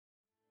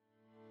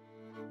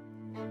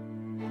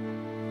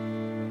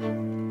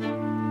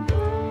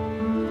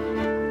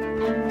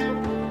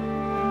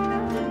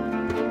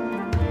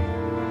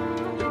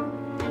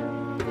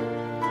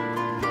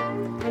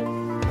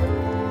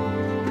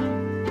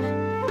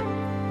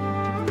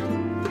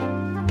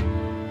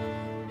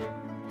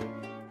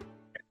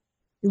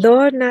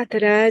Lord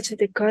Nataraj,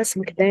 the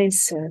cosmic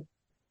dancer,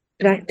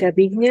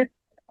 Praktabhijna,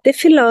 the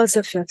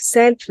philosophy of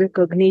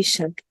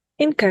self-recognition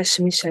in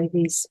Kashmir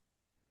Shivaism.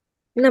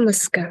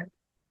 Namaskar.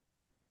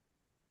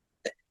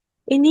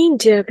 In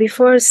India,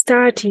 before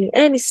starting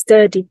any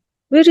study,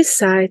 we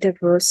recite a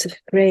verse of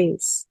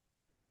praise.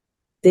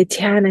 The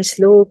Dhyana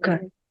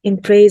Shloka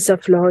in praise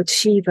of Lord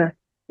Shiva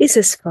is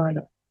as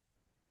follows.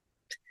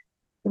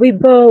 We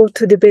bow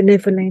to the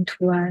benevolent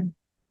one,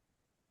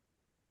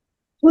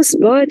 whose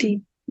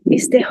body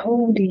is the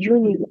whole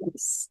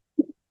universe,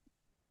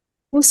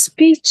 whose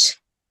speech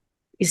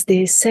is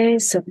the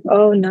essence of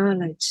all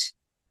knowledge,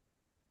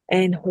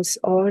 and whose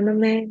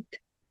ornament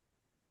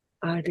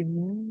are the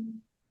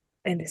moon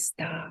and the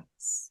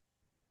stars.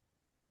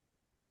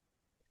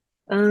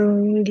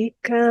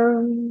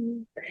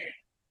 Angikam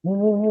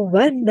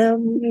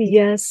vanam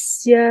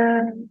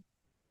yasya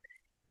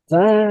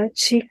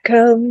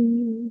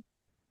vachikam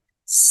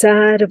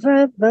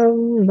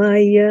sarvavam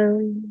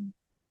mayam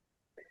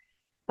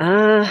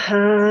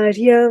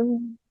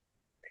aharyam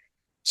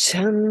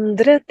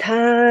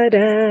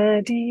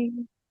chandratharadi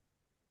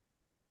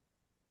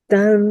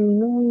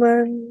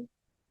tanuman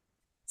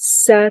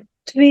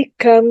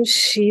Satvikam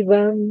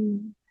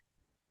Shivam,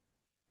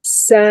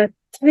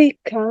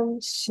 Satvikam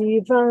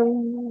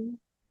Shivam,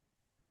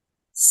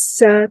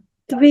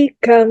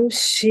 Satvikam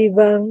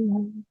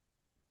Shivam.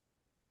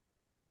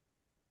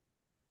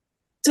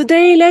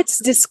 Today, let's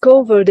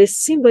discover the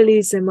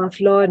symbolism of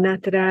Lord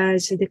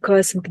Nataraj, the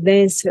cosmic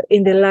dancer,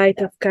 in the light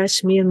of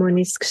Kashmir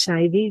monastic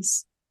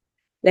Shaivism.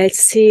 Let's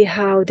see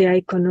how the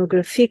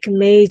iconographic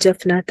image of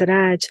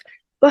Nataraj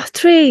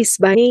portrays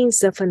by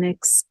means of an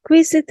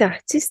exquisite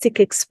artistic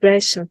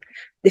expression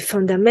the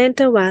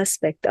fundamental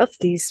aspect of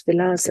this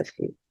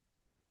philosophy.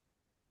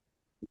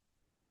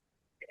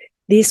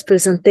 This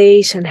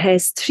presentation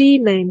has three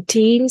main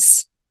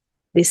themes: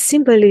 the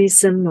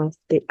symbolism of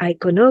the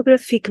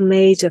iconographic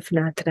image of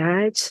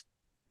Nataraj,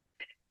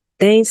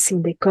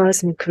 dancing the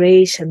cosmic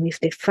creation with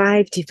the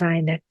 5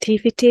 divine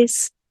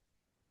activities,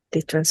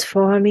 the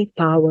transforming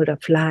power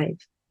of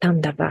life,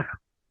 Tāṇḍava.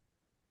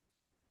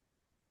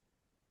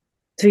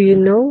 Do you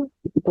know,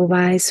 O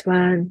wise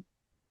one,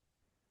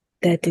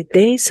 that the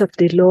dance of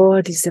the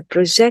Lord is a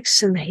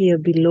projection here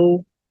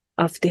below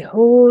of the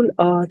whole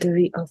order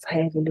of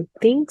heavenly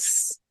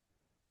things?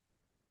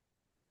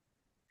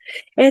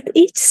 At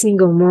each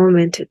single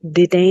moment,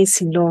 the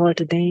dancing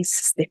Lord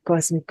dances the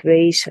cosmic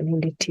creation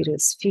in the ethereal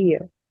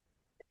sphere.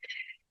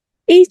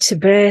 Each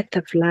breath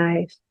of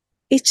life,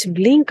 each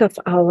blink of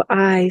our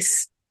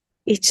eyes,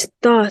 each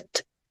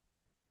thought,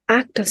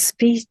 act of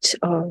speech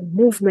or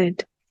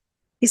movement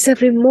is a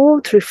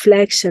remote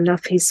reflection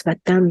of his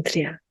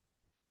Svatantriya,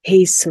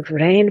 his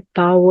sovereign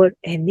power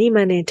and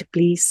immanent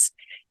bliss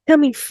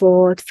coming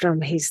forth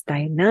from his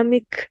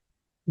dynamic,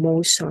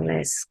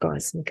 motionless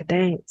cosmic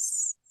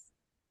dance.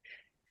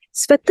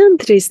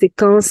 Svatantriya is the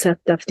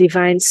concept of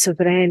divine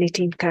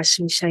sovereignty in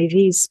Kashmir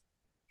Shivaism.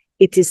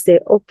 It is the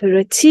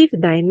operative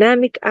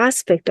dynamic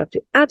aspect of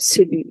the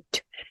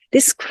Absolute,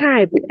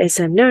 described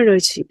as an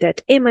energy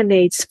that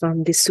emanates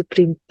from the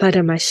Supreme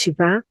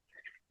Paramashiva,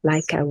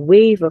 like a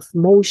wave of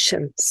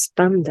motion,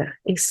 spanda,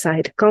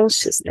 inside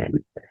consciousness,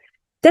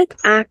 that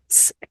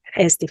acts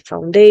as the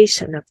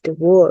foundation of the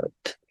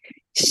world.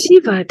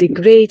 Shiva, the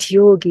great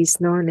yogi,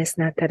 is known as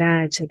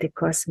Nataraja, the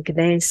cosmic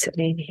dancer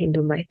in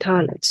Hindu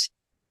mythology.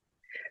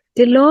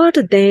 The Lord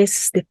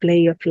dances the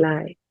play of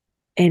life,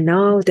 and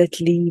all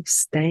that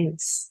lives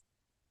dance.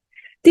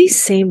 This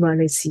symbol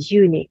is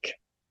unique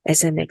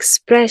as an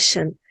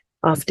expression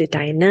of the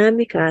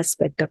dynamic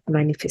aspect of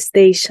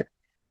manifestation.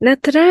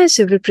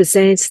 Nataraja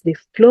represents the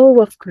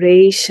flow of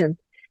creation,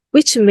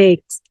 which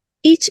makes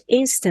each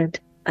instant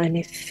an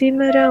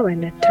ephemeral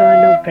and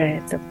eternal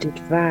breath of the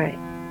divine.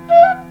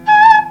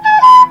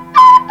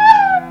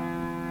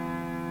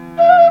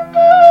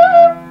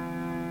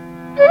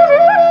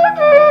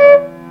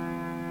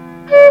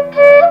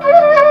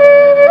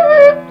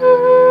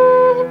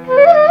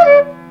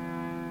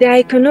 The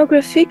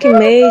iconographic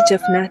image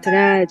of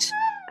Nataraj,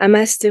 a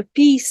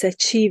masterpiece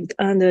achieved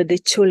under the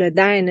Chola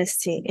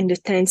dynasty in the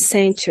 10th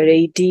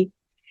century AD,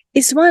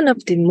 is one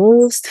of the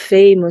most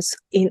famous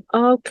in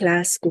all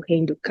classical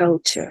Hindu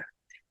culture,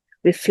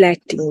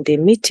 reflecting the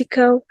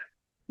mythical,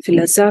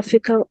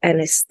 philosophical,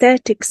 and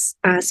aesthetics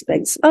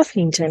aspects of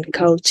Indian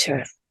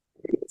culture.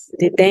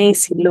 The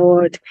dancing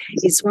Lord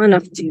is one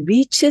of the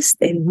richest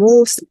and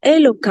most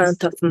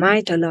eloquent of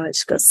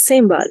mythological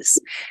symbols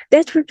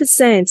that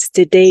represents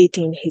the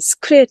deity in his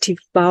creative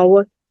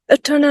power,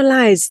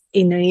 eternalized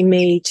in an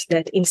image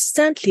that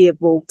instantly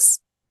evokes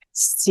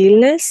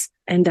stillness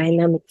and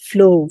dynamic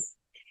flow,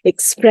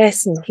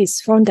 expressing his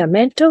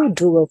fundamental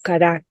dual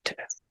character.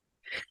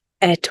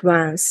 At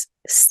once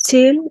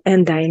still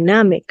and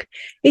dynamic,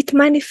 it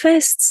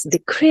manifests the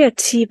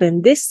creative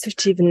and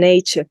destructive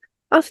nature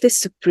of the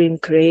Supreme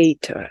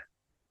Creator.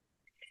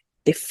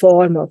 The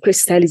formal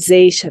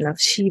crystallization of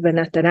Shiva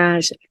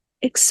Nataraj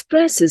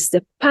expresses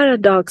the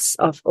paradox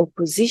of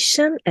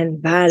opposition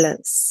and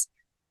balance,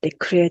 the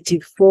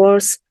creative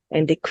force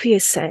and the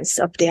quiescence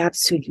of the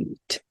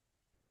Absolute.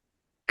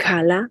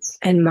 Kala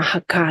and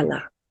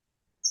Mahakala,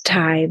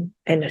 time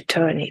and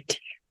eternity.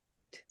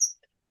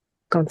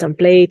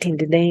 Contemplating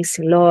the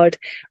dancing Lord,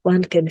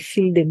 one can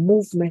feel the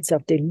movements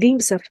of the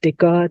limbs of the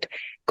God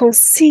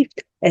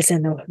conceived as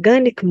an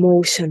organic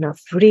motion of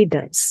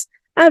rhythms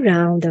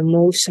around a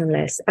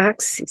motionless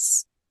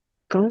axis,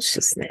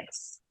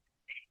 consciousness.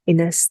 In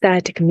a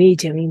static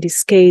medium, in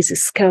this case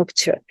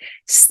sculpture,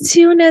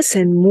 stillness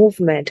and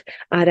movement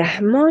are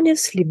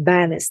harmoniously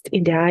balanced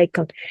in the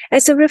icon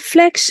as a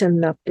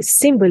reflection of the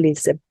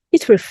symbolism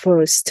it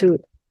refers to,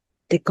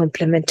 the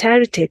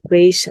complementarity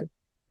equation,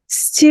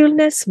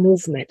 stillness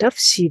movement of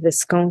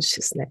Shiva's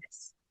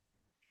consciousness.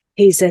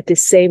 He is at the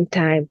same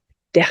time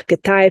the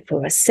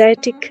archetypal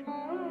ascetic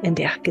and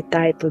the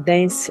archetypal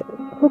dancer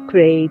who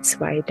creates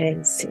while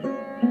dancing.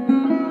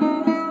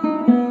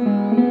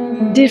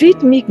 The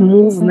rhythmic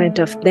movement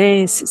of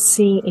dance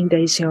seen in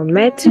the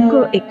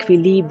geometrical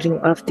equilibrium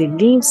of the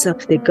limbs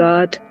of the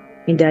God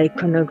in the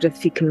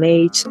iconographic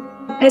image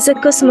has a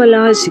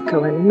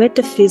cosmological and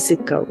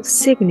metaphysical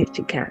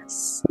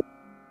significance.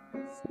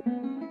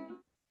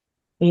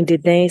 In the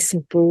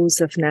dancing pose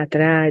of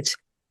Nataraj,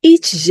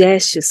 each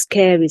gesture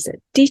carries a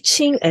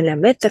teaching and a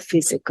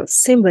metaphysical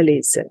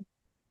symbolism.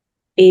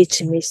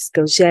 Each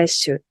mystical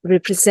gesture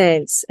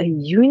represents a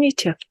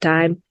unity of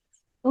time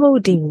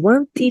holding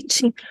one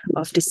teaching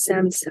of the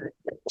samsara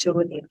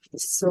journey of the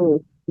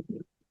soul.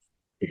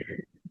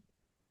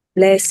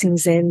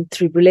 Blessings and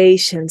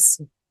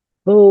tribulations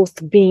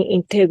both being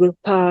integral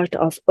part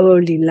of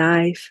early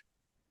life,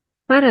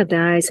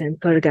 paradise and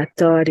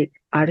purgatory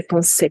are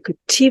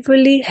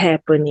consecutively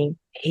happening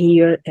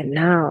here and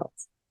now.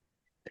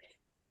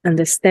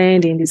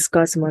 Understanding this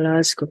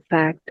cosmological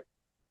fact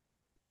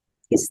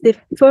is the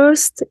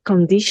first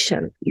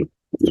condition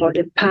for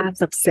the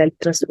path of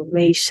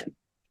self-transformation,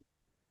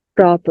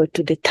 proper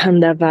to the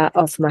Tāṇḍava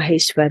of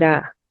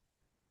Maheshvara,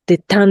 the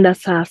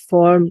Tāṇḍava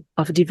form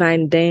of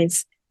divine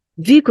dance,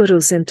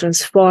 vigorous and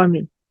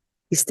transforming,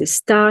 is the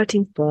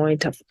starting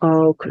point of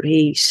all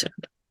creation.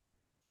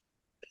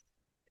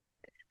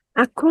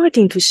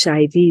 According to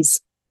Shaivism,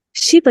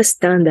 Shiva's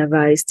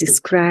Tāṇḍava is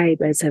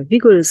described as a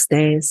vigorous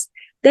dance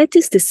that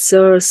is the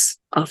source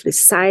of the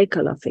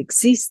cycle of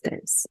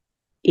existence.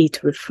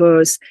 It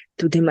refers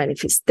to the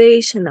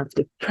manifestation of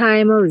the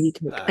primal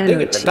rhythmic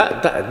energy.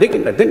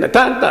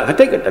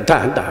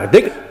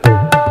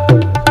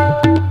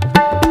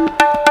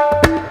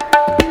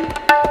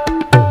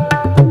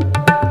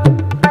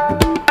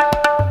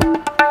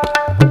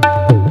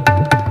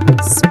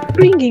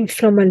 Springing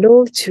from a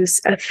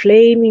lotus, a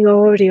flaming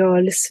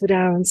aureole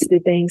surrounds the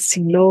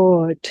dancing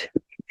Lord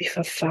with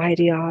a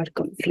fiery arc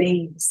of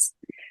flames.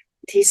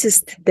 This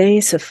is the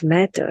dance of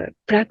matter,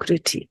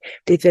 Prakriti,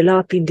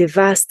 developing the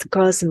vast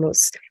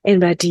cosmos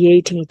and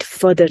radiating it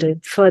further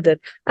and further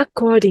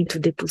according to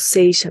the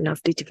pulsation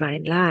of the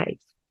divine life.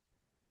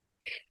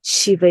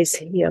 Shiva is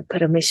here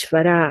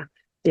Parameshvara,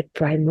 the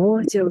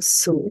primordial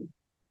soul.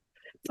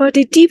 For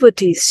the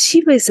devotees,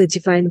 Shiva is a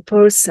divine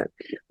person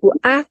who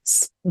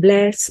acts,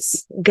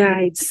 blesses,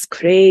 guides,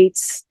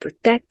 creates,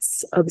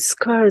 protects,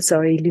 obscures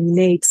or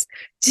illuminates,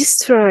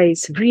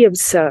 destroys,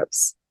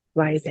 reabsorbs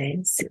while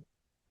dancing.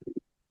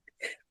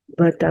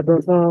 But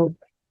above all,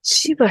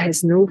 Shiva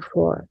has no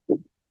form.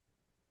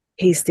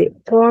 He is the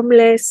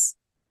formless,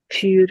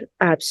 pure,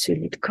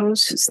 absolute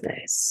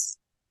consciousness.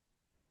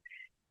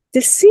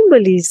 The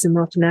symbolism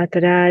of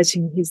Nataraj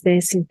in his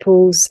dancing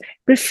pose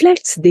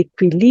reflects the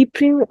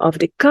equilibrium of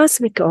the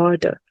cosmic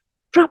order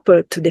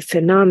proper to the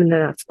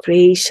phenomena of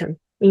creation,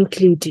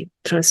 including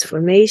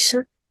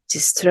transformation,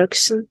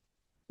 destruction,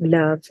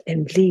 love,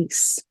 and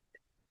bliss.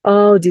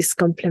 All these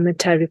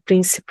complementary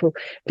principles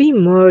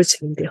being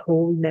merged in the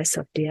wholeness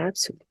of the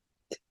Absolute.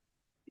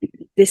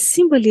 The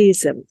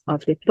symbolism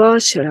of the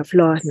posture of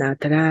Lord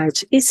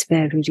Nataraj is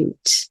very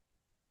rich.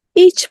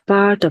 Each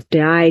part of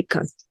the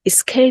icon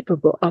is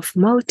capable of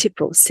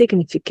multiple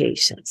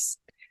significations.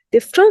 The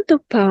frontal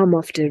palm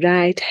of the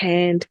right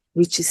hand,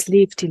 which is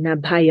lifted in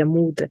Abhaya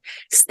Mudra,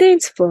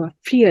 stands for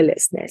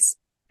fearlessness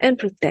and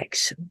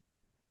protection.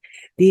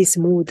 This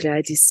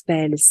mudra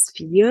dispels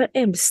fear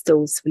and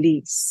bestows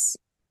bliss.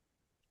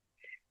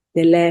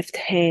 The left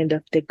hand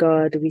of the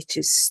God, which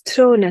is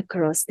thrown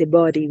across the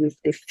body with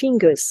the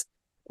fingers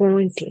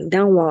pointing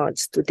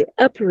downwards to the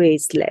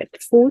upraised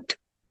left foot,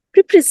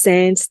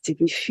 represents the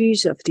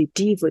refuge of the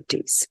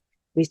devotees,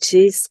 which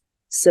is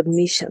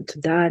submission to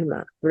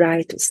Dharma,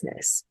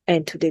 righteousness,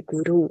 and to the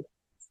Guru.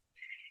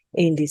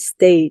 In this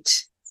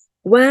stage,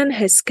 one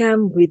has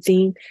come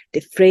within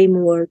the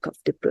framework of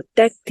the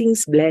protecting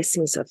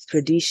blessings of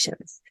tradition,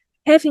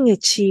 having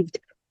achieved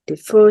the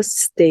first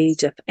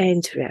stage of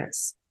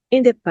entrance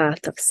in the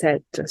path of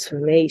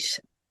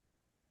self-transformation.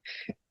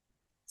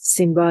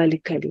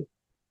 Symbolically,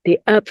 the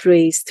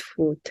upraised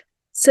foot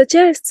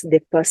suggests the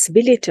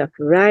possibility of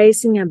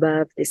rising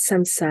above the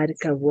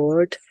samsaric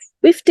world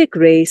with the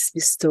grace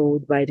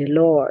bestowed by the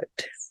Lord.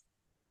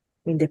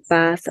 In the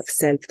path of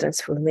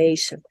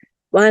self-transformation,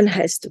 one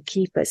has to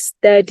keep a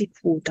steady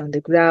foot on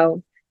the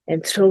ground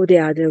and throw the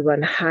other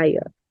one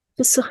higher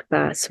to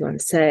surpass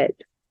one's head.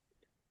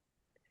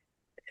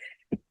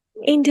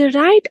 In the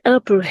right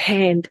upper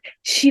hand,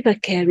 Shiva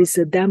carries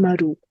a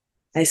damaru,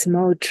 a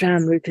small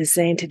drum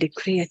representing the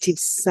creative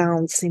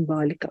sound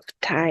symbolic of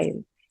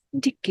time,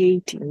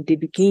 indicating the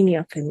beginning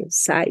of a new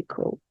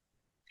cycle.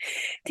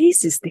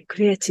 This is the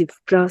creative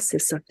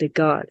process of the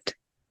god.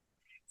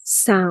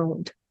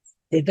 Sound,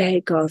 the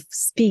vehicle of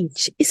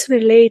speech, is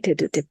related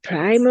to the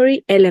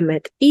primary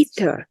element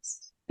ether,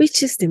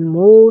 which is the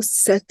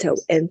most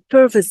subtle and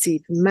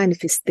pervasive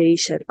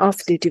manifestation of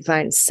the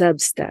divine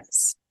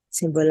substance,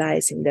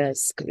 symbolizing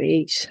thus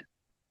creation.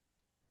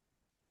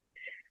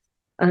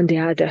 On the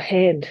other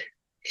hand,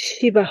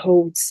 Shiva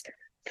holds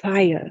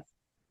fire,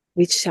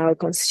 which shall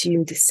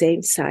consume the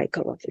same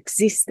cycle of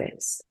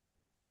existence.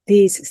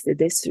 This is the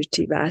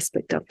destructive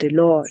aspect of the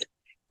Lord,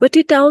 but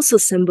it also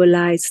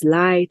symbolizes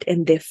light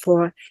and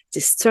therefore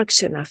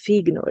destruction of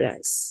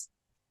ignorance.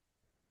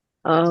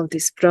 All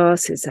these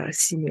processes are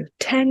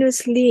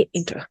simultaneously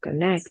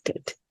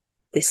interconnected,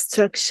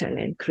 destruction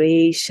and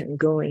creation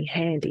going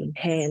hand in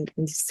hand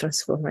in this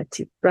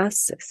transformative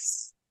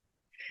process.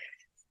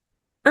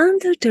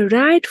 Under the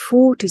right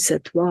foot is a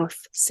dwarf,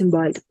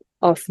 symbol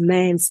of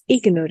man's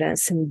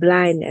ignorance and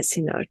blindness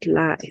in earth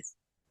life.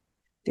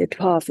 The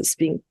dwarf is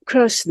being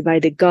crushed by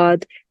the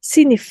god,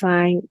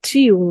 signifying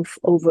triumph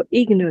over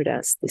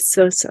ignorance, the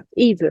source of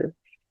evil,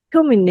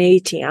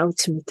 culminating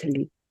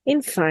ultimately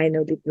in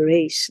final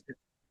liberation.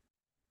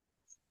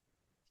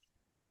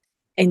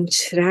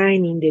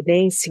 Enshrining the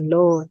dancing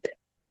Lord,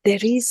 there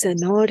is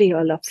an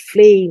aureole of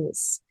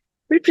flames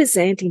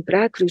representing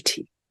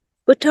Prakriti,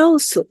 but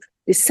also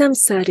the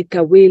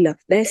samsarika wheel of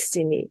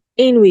destiny,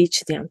 in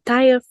which the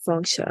entire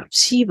function of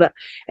Shiva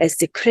as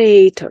the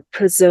creator,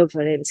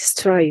 preserver, and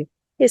destroyer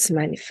is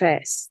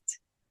manifest.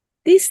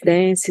 This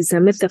dance is a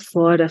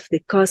metaphor of the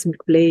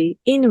cosmic play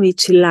in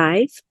which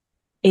life,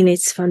 in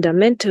its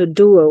fundamental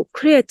dual,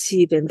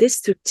 creative and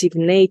destructive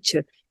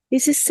nature,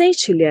 is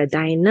essentially a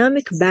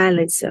dynamic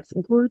balance of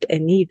good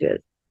and evil,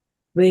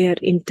 where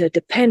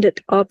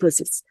interdependent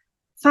opposites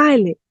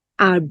finally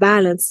are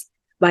balanced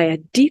by a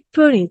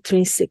deeper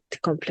intrinsic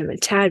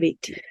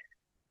complementarity.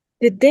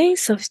 The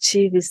dance of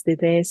Shiva is the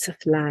dance of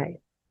life.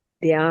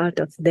 The art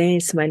of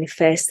dance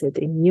manifested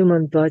in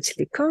human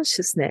bodily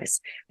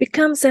consciousness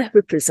becomes a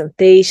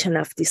representation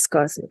of this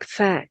cosmic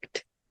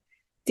fact.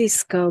 This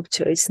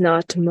sculpture is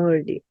not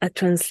merely a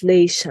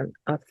translation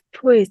of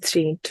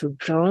poetry into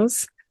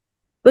bronze,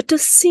 but a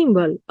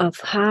symbol of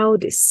how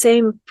the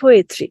same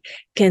poetry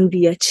can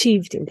be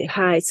achieved in the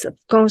heights of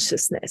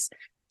consciousness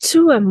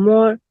through a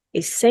more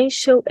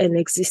essential and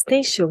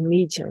existential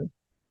medium,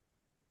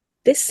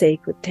 the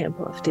sacred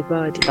temple of the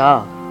body.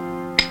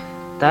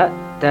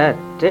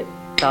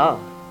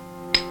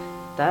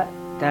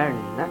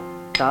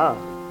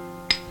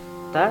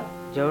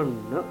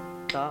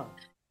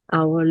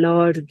 Our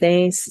Lord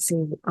dances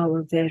in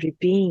our very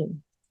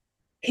being.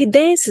 He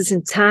dances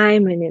in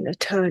time and in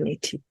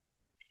eternity.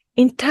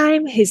 In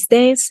time, his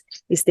dance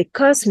is the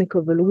cosmic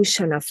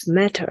evolution of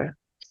matter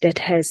that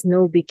has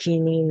no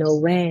beginning,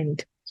 no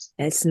end,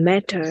 as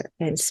matter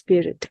and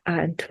spirit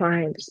are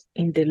entwined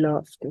in the law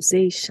of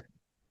causation.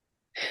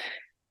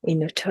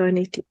 In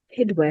eternity,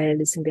 he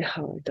dwells in the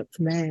heart of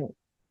man.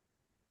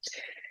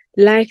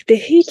 Like the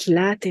heat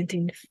latent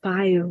in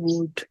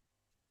firewood,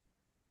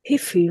 he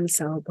fills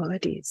our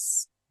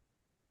bodies.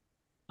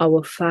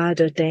 Our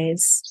Father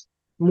dances,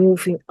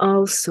 moving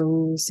all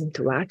souls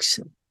into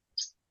action.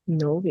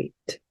 Know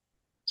it.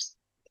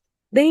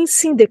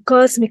 Dancing the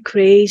cosmic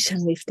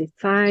creation with the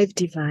 5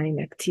 divine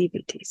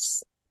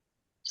activities.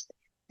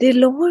 The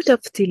Lord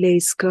of the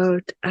lace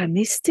skirt, a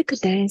mystic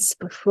dance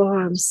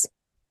performs.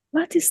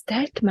 What is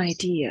that, my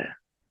dear?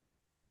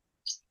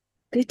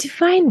 The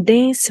divine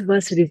dance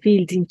was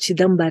revealed in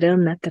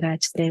Chidambaram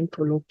Nataraj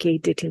temple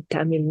located in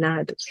Tamil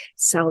Nadu,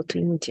 South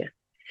India.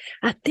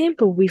 A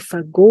temple with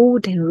a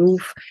golden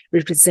roof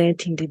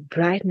representing the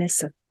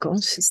brightness of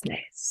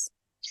consciousness.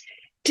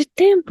 The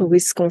temple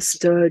is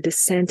considered the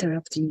center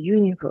of the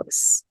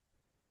universe.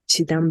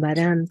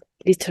 Chidambaram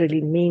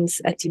literally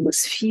means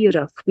atmosphere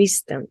of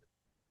wisdom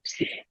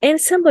and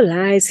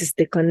symbolizes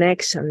the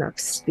connection of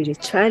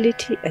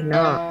spirituality and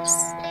arts.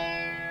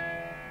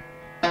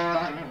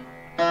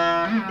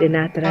 The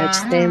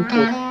Nataraj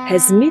temple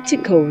has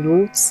mythical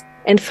roots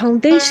and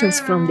foundations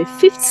from the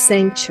 5th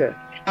century,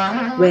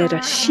 where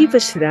a Shiva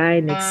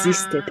shrine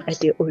existed at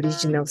the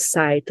original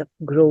site of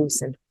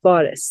groves and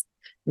forests,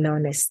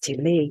 known as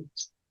Tilei,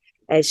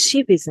 as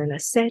Shiva is an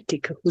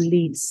ascetic who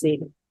lives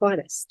in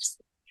forests.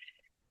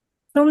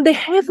 From the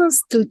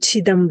heavens to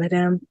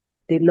Chidambaram,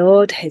 the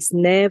Lord has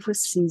never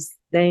ceased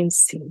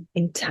dancing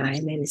in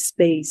time and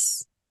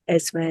space,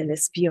 as well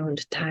as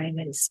beyond time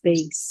and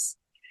space.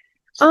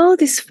 All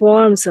these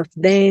forms of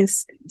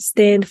dance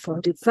stand for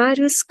the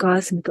various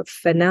cosmic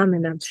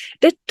phenomena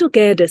that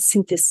together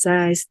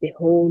synthesize the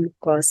whole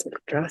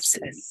cosmic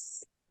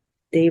process.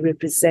 They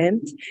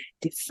represent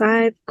the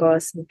 5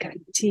 cosmic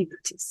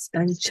activities,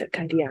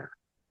 Panchakarya.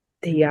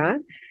 They are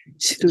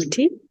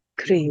Shruti,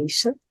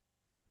 creation,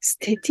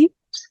 Sthiti,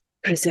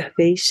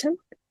 preservation,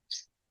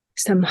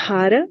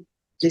 samhara,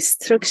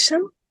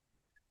 destruction,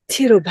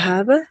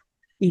 tirobhava,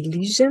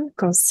 illusion,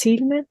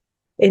 concealment,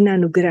 and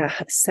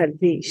anugraha,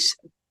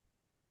 salvation.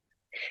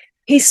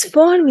 His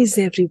form is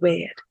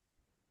everywhere.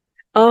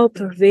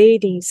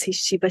 All-pervading is his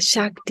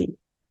Shiva-Shakti.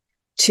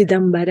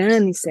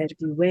 Chidambaram is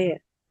everywhere.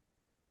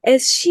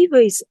 As Shiva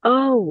is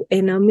all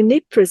and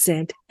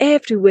omnipresent,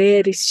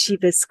 everywhere is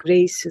Shiva's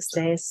gracious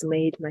dance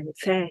made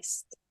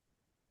manifest.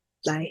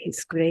 By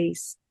his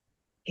grace,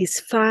 his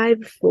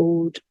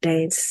fivefold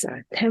dances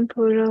are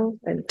temporal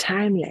and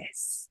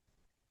timeless.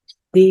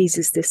 This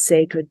is the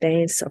sacred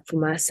dance of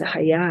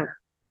Uma-Sahaya.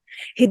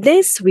 He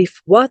danced with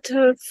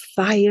water,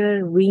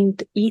 fire,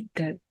 wind,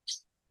 ether.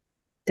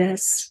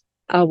 Thus,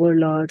 our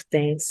Lord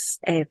dances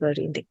ever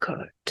in the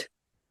court,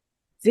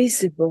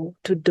 visible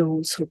to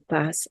those who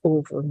pass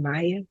over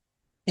Māyā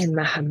and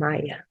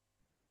Mahāmāyā,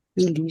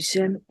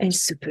 illusion and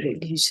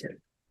super-illusion.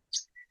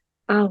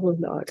 Our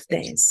Lord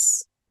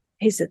dances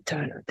his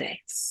eternal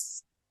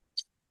dance.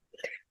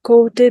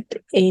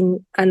 Quoted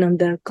in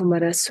Ananda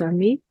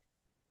Coomaraswamy,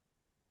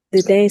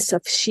 the dance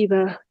of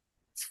Shiva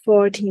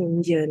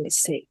 14 yearly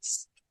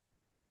says,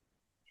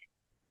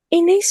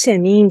 in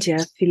ancient India,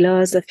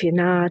 philosophy and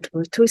art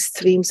were two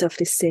streams of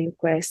the same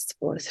quest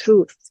for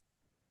truth.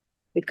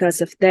 Because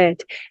of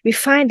that, we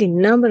find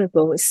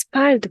innumerable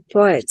inspired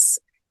poets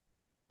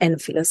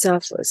and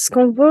philosophers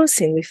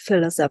conversing with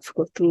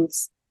philosophical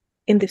truths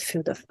in the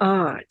field of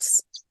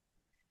arts.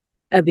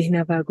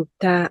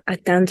 Abhinavagupta, a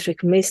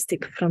tantric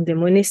mystic from the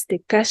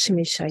monastic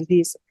Kashmir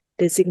Shivaism,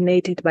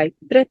 designated by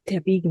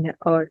Pratyabhijna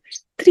or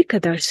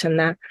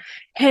Trikadarshana,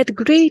 had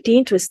great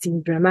interest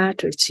in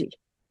dramaturgy.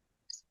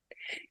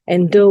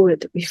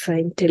 Endowed with an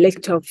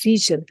intellectual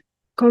vision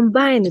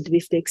combined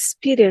with the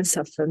experience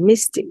of a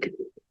mystic,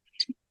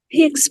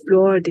 he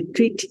explored the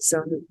treatise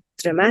on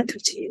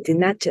dramaturgy, the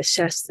Natya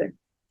Shastra,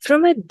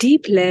 from a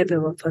deep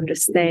level of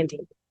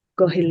understanding,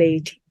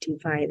 correlating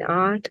divine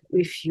art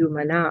with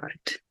human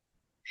art.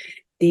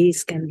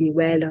 This can be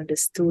well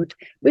understood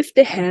with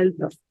the help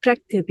of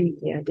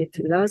Pratyabhijna, the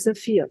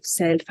philosophy of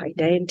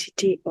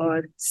self-identity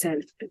or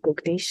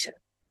self-recognition.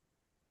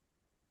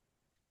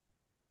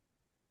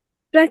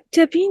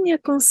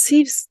 Pratyabhijna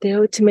conceives the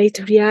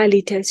ultimate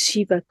reality as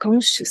Shiva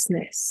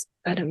consciousness,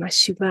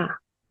 Paramashiva.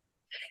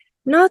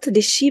 Not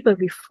the Shiva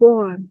we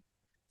form,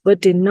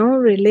 but the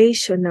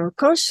non-relational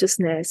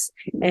consciousness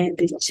and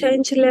the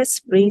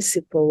changeless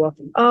principle of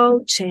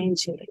all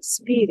changing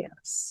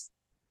experience.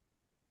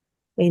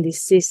 In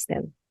this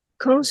system,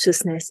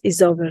 consciousness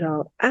is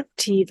overall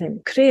active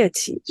and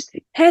creative,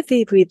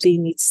 having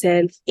within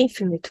itself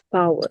infinite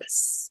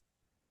powers.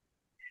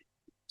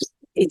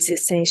 Its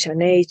essential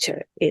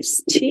nature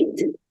is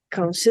Chit,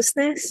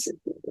 consciousness,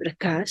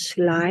 Prakash,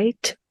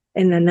 light,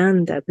 and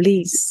Ananda,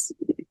 bliss,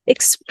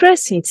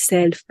 expressing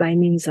itself by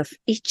means of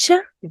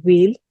Icha,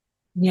 will,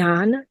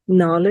 Jnana,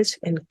 knowledge,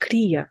 and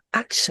Kriya,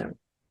 action.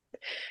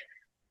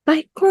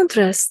 By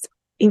contrast,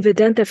 in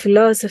Vedanta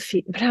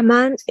philosophy,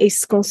 Brahman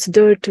is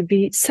considered to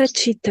be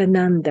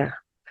Satchitananda.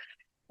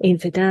 In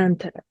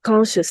Vedanta,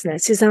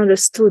 consciousness is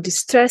understood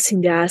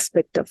stressing the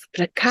aspect of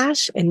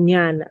Prakash and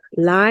Jnana,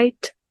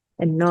 light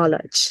and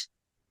knowledge.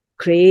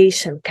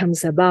 Creation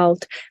comes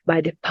about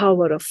by the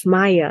power of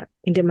Māyā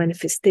in the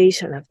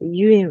manifestation of the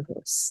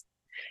universe.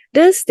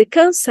 Thus, the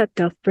concept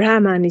of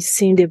Brahman is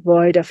seen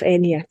devoid of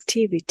any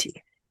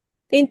activity.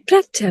 In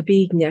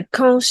Pratyabhijna,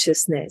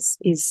 consciousness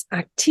is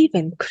active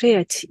and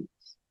creative.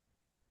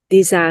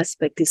 This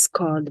aspect is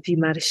called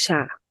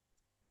Vimarsha,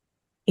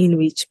 in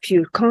which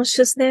pure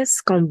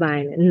consciousness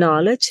combines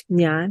knowledge,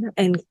 jnana,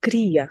 and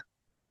kriya,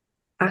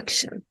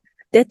 action,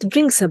 that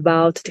brings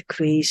about the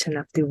creation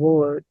of the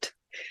world.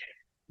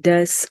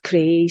 Thus,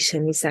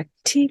 creation is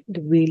actively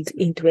willed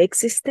into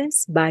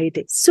existence by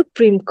the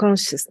Supreme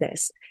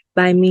Consciousness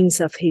by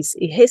means of his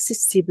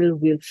irresistible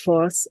will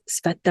force,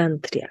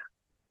 Svatantriya.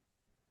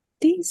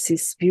 This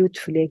is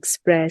beautifully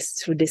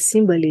expressed through the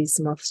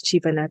symbolism of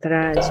Shiva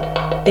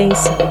Nataraj,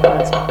 dancing the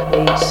cosmic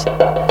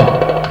creation.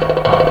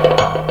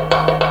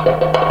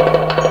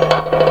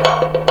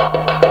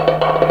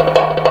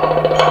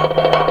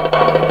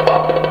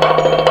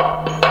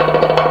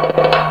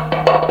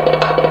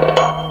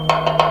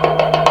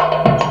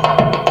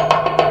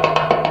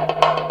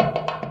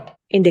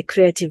 In the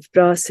creative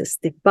process,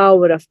 the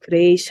power of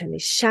creation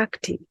is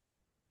Shakti.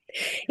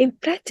 In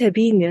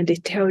Pratyabhijna, the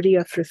theory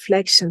of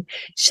reflection,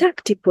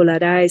 Shakti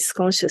polarizes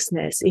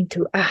consciousness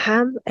into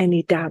aham and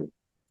idam,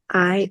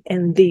 I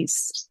and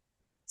this,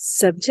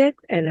 subject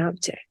and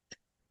object.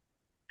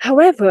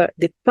 However,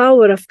 the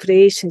power of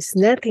creation is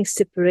nothing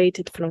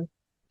separated from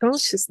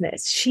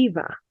consciousness,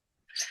 Shiva,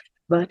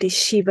 but is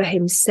Shiva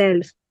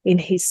himself in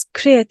his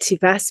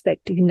creative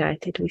aspect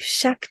united with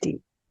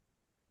Shakti.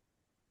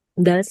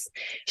 Thus,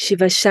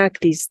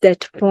 Shiva-Shakti is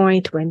that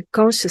point when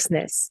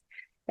consciousness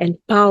and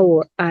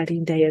power are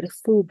in their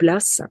full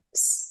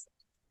blossoms.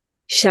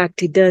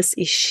 Shakti thus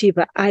is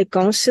Shiva I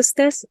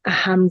consciousness,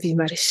 aham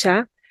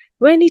vimarsha,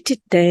 when it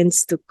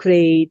tends to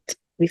create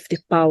with the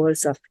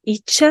powers of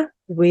Icha,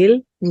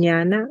 will,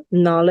 jnana,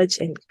 knowledge,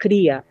 and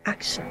kriya,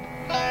 action.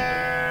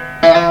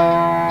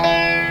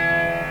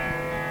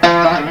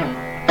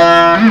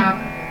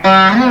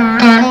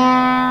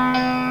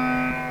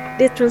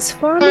 The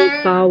transforming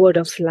power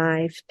of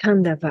life,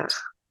 Tāṇḍava.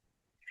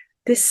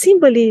 The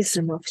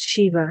symbolism of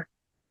Shiva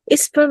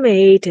is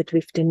permeated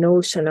with the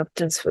notion of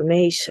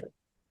transformation.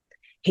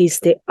 He is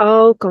the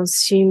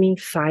all-consuming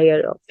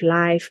fire of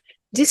life,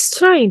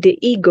 destroying the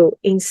ego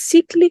in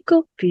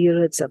cyclical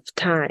periods of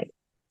time.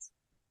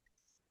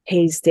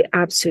 He is the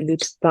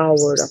absolute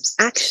power of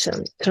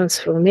action,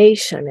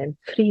 transformation, and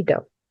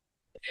freedom.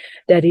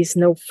 There is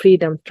no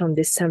freedom from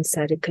the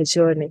samsaric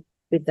journey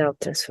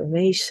without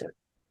transformation.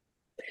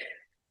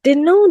 The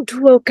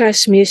non-dual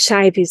Kashmir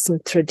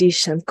Shivaism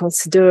tradition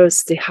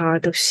considers the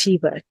heart of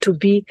Shiva to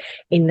be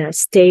in a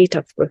state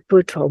of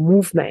perpetual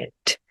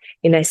movement,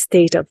 in a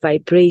state of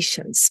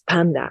vibration,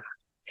 spanda.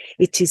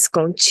 It is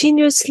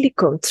continuously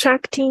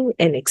contracting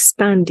and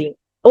expanding,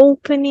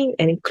 opening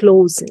and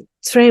closing,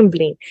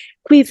 trembling,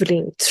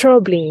 quivering,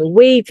 troubling,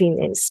 waving,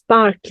 and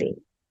sparkling.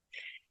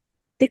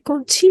 The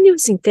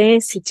continuous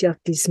intensity of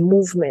this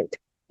movement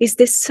is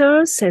the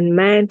source and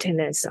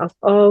maintenance of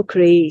all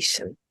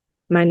creation,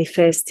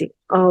 manifesting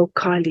all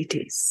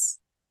qualities.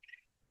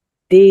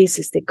 This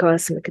is the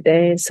cosmic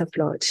dance of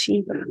Lord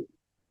Shiva.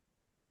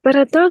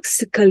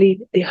 Paradoxically,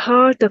 the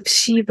heart of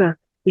Shiva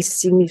is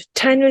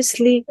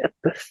simultaneously a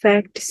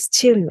perfect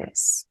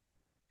stillness,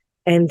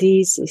 and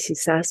this is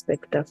his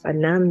aspect of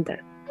Ananda,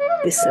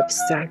 the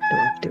substratum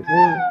of the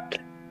world.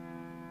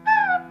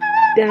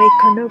 The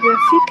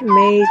iconographic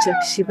image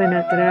of Shiva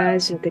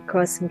Nataraj, the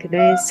cosmic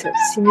dancer,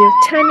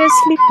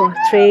 simultaneously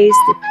portrays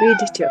the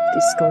fluidity of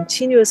this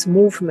continuous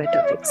movement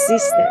of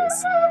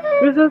existence,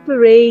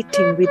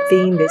 reverberating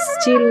within the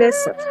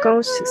stillness of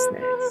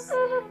consciousness.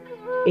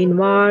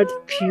 Inward,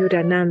 pure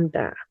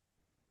Ananda,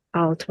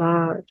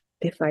 outward,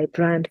 the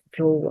vibrant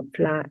flow of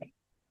life.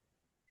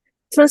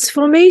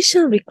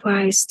 Transformation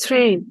requires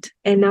strength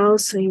and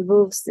also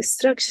involves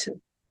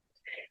destruction.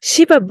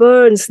 Shiva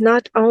burns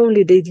not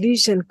only the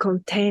illusion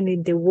contained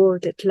in the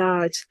world at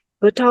large,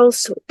 but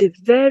also the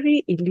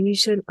very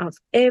illusion of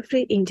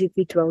every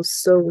individual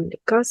soul in the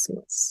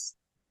cosmos.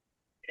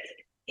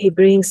 He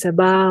brings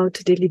about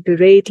the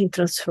liberating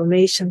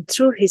transformation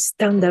through his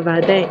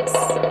Tāṇḍava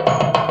dance.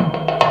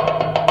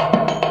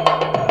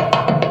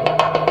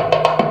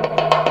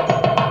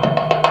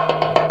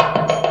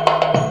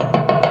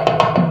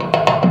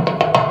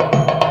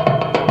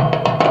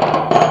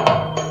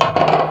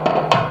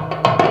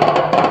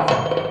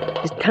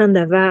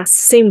 Tāṇḍava,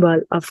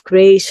 symbol of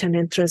creation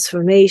and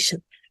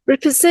transformation,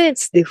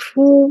 represents the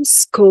full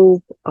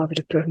scope of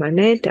the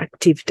permanent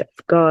activity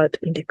of God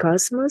in the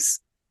cosmos,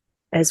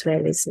 as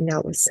well as in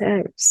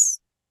ourselves.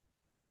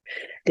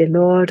 The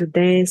Lord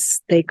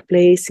dance takes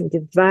place in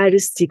the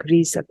various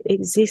degrees of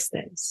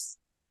existence.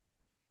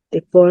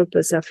 The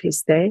purpose of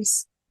his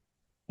dance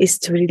is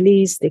to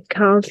release the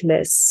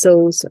countless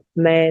souls of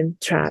men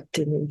trapped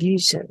in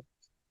illusion.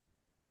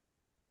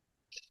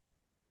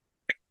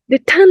 The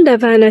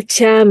Tāṇḍava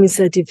Natyam is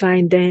a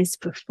divine dance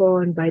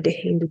performed by the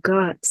Hindu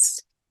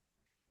gods.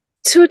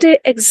 Through the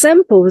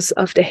examples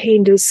of the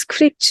Hindu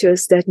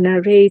scriptures that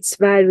narrates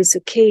various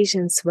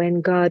occasions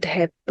when God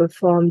had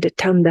performed the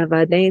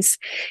Tāṇḍava dance,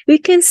 we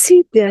can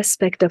see the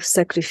aspect of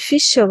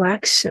sacrificial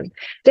action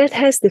that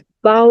has the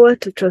power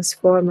to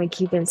transform a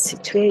given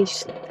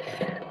situation.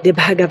 The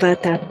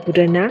Bhagavata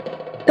Purana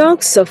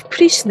talks of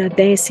Krishna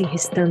dancing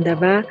his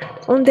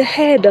Tāṇḍava on the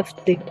head of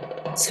the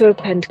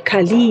serpent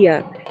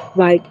Kaliya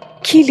while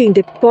killing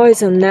the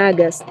poison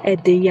nagas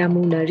at the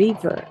Yamuna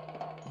river.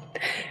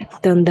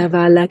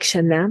 Tāṇḍava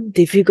Lakshana,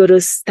 the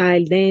vigorous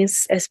style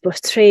dance as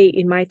portrayed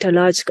in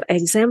mythological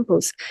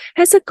examples,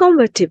 has a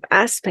combative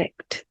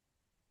aspect.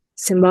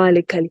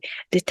 Symbolically,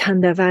 the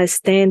Tāṇḍava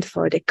stands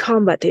for the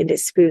combat in the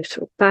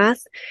spiritual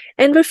path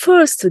and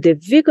refers to the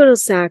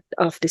vigorous act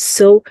of the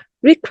soul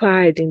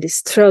required in the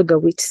struggle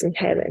which is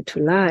inherent to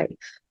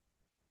life.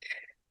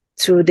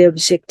 Through the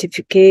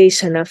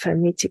objectification of a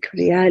mythic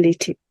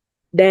reality,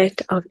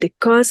 that of the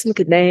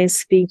cosmic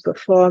dance being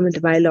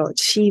performed by Lord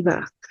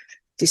Shiva,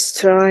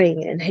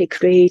 destroying and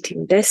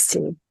recreating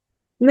destiny,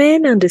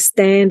 men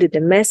understand the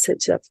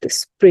message of the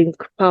supreme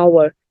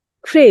power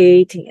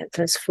creating and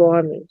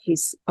transforming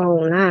his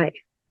own life.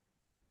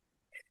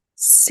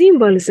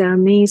 Symbols are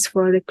means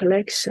for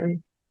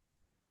recollection,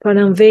 for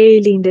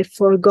unveiling the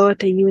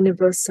forgotten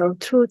universal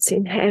truths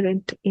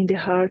inherent in the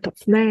heart of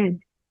man.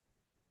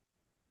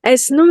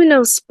 As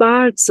numinal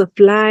sparks of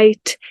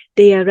light,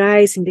 they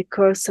arise in the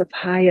course of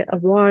higher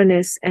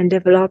awareness and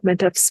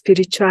development of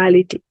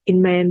spirituality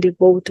in man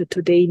devoted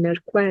to the inner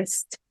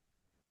quest.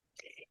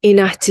 In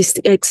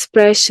artistic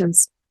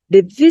expressions,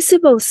 the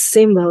visible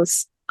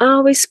symbols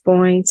always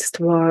point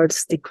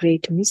towards the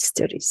great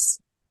mysteries,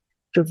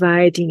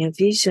 providing a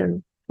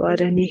vision for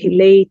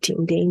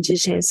annihilating the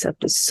indigence of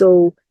the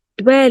soul,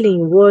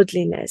 dwelling in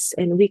worldliness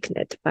and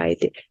weakened by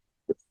the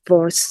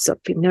forces of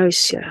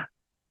inertia.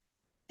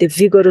 The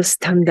vigorous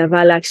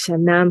Tāṇḍava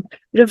Lakshanam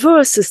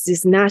reverses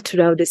this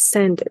natural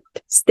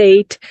descendant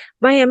state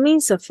by a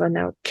means of an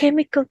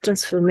alchemical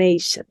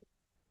transformation.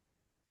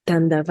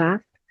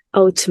 Tāṇḍava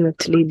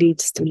ultimately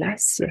leads to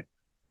Lasya,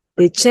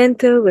 the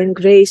gentle and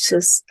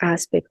gracious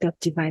aspect of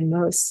divine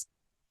mercy,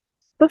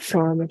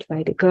 performed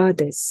by the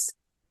goddess.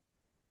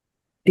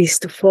 These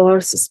two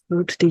forces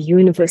put the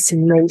universe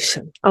in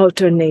motion,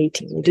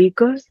 alternating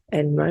rigor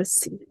and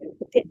mercy.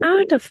 The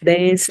art of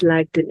dance,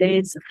 like the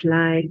dance of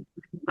life,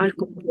 are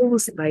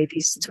composed by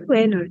these two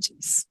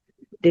energies,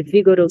 the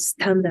vigorous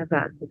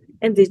Tāṇḍava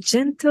and the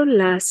gentle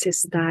Lasya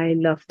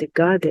style of the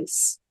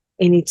goddess,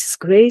 in its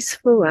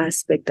graceful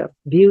aspect of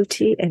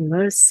beauty and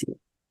mercy.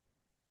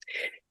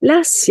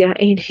 Lasya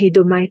in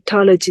Hindu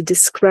mythology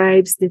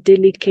describes the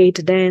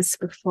delicate dance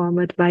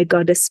performed by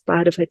goddess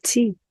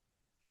Parvati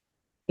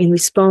in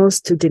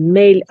response to the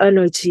male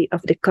energy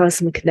of the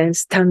cosmic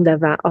dance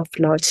Tāṇḍava of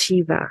Lord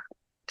Shiva.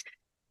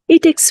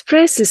 It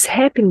expresses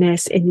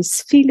happiness and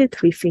is filled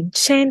with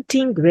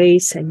enchanting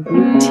grace and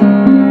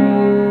beauty.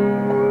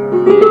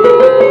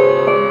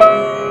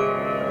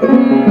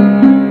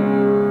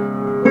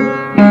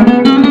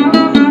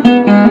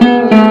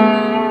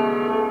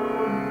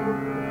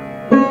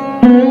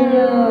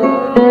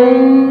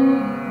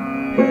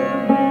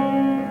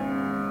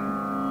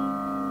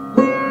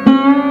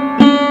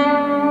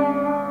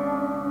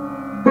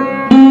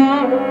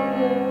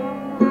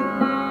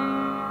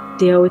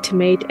 The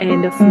ultimate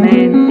end of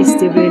man is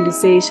the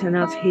realization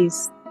of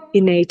his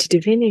innate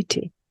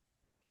divinity.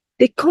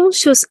 The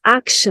conscious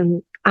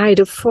action,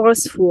 either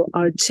forceful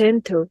or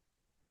gentle,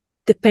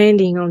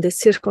 depending on the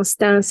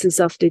circumstances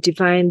of the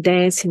divine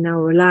dance in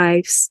our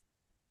lives,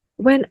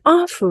 when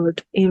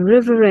offered in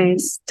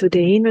reverence to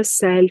the inner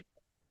self,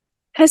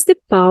 has the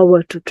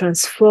power to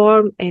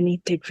transform and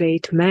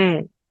integrate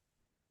man.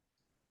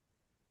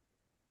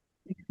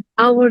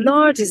 Our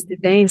Lord is the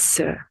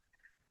dancer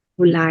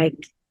who, like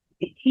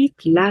the heat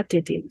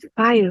latent in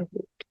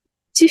firewood,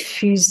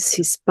 diffuses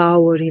his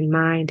power in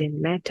mind and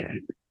matter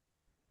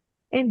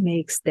and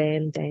makes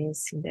them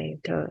dance in their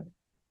turn.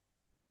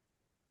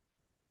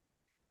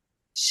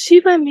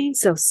 Shiva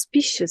means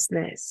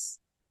auspiciousness.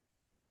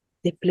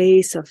 The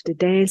place of the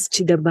dance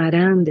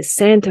Chidambaram, the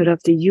center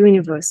of the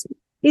universe,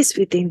 is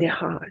within the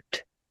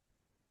heart.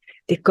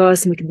 The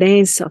cosmic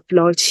dance of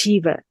Lord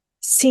Shiva,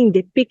 seen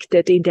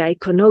depicted in the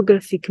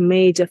iconographic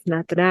image of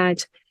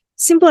Nataraj,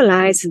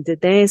 symbolizes the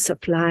dance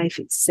of life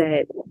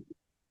itself.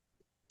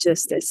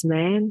 Just as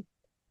man,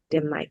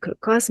 the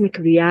microcosmic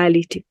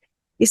reality,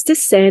 is the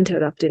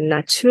center of the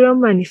natural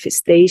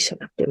manifestation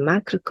of the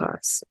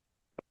macrocosm.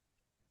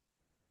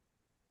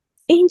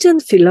 Indian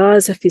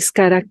philosophy is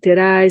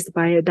characterized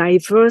by a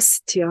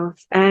diversity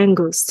of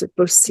angles to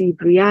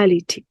perceive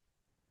reality.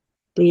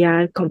 They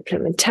are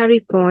complementary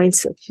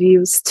points of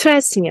view,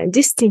 stressing a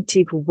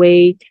distinctive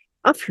way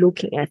of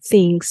looking at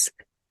things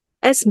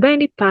as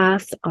many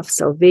paths of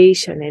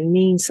salvation and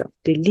means of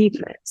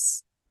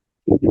deliverance.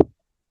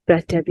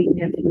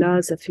 Pratyavinya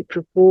philosophy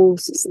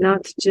proposes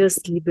not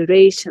just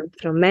liberation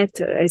from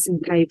matter as in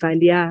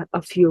Kaivalya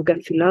of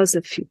yoga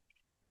philosophy,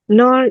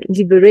 nor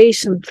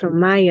liberation from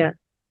Māyā,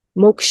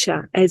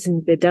 moksha as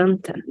in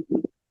Vedanta,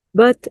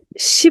 but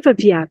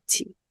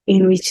Shiva-Shakti,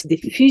 in which the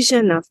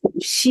fusion of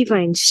Shiva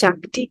and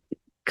Shakti,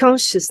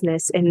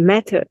 consciousness and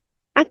matter,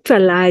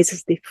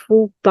 actualizes the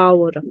full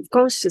power of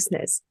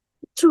consciousness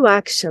through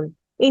action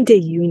in the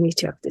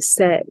unity of the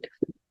self.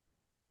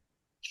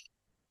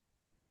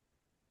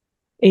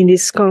 In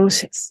this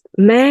conscience,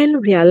 man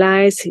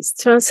realizes his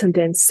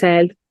transcendent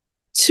self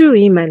through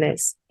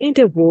immanence in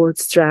the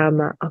world's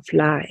drama of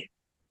life.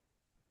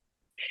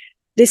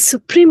 The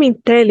supreme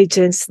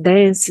intelligence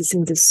dances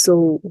in the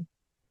soul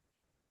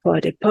for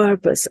the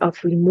purpose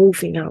of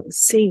removing our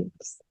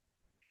sins.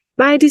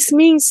 By this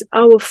means,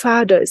 our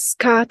Father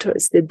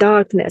scatters the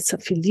darkness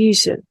of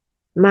illusion,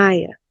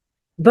 Māyā,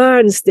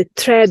 burns the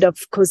thread of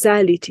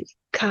causality,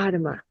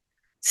 karma,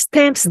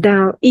 stamps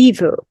down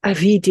evil,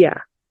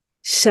 avidya,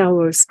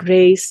 showers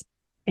grace,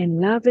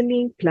 and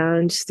lovingly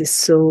plunges the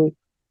soul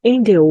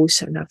in the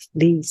ocean of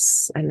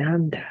bliss,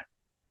 Ananda.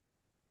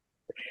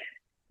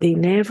 They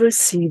never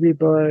see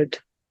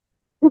rebirth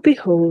who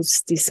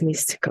beholds this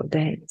mystical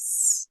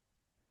dance.